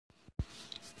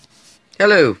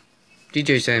Hello,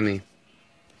 DJ Sammy.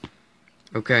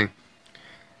 Okay.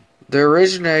 The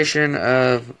origination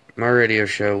of my radio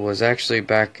show was actually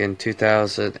back in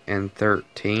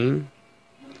 2013.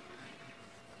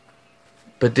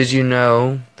 But did you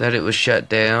know that it was shut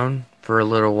down for a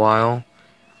little while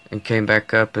and came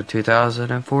back up in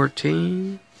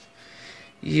 2014?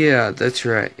 Yeah, that's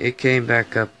right. It came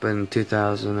back up in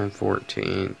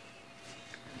 2014.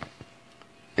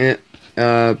 It,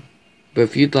 uh, but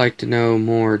if you'd like to know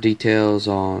more details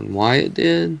on why it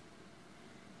did,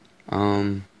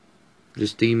 um,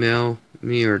 just email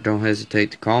me or don't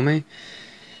hesitate to call me.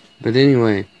 But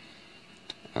anyway,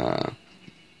 uh,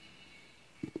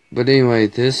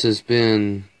 this has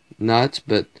been nuts.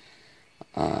 But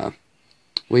uh,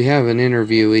 we have an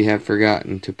interview we have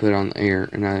forgotten to put on the air,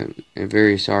 and I am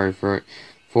very sorry for it.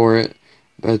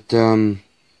 But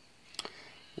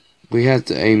we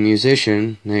have a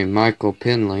musician named Michael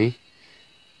Penley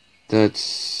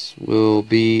that will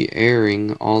be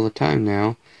airing all the time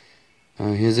now.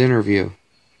 His interview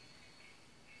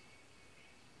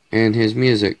and his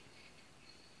music.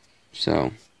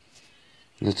 So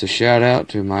that's a shout out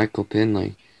to Michael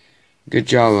Penley. Good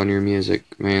job on your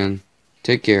music, man.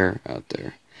 Take care out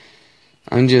there.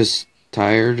 I'm just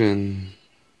tired and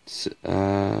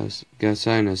got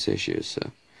sinus issues,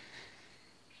 so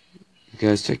you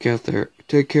guys take out there.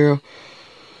 Take care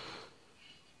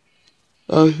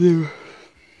out there.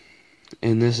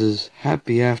 And this is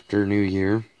Happy After New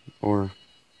Year, or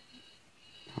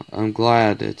I'm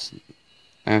glad it's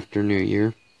after New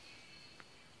Year.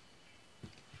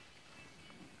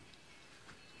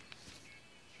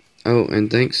 Oh, and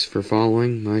thanks for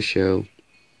following my show,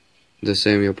 The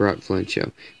Samuel Brock Flynn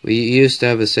Show. We used to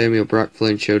have a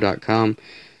SamuelBrockFlynnShow.com.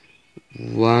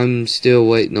 Well, I'm still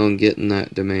waiting on getting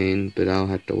that domain, but I'll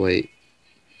have to wait.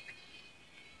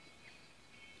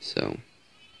 So,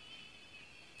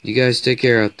 you guys take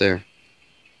care out there.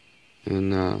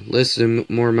 And listen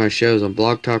to more of my shows on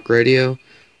Blog Talk Radio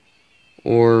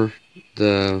or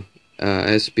the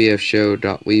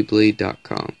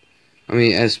sbfshow.weebly.com. I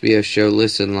mean,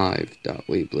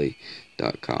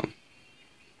 sbfshowlistenlive.weebly.com.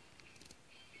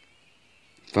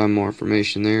 Find more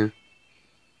information there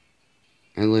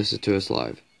and listen to us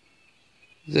live.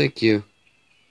 Thank you.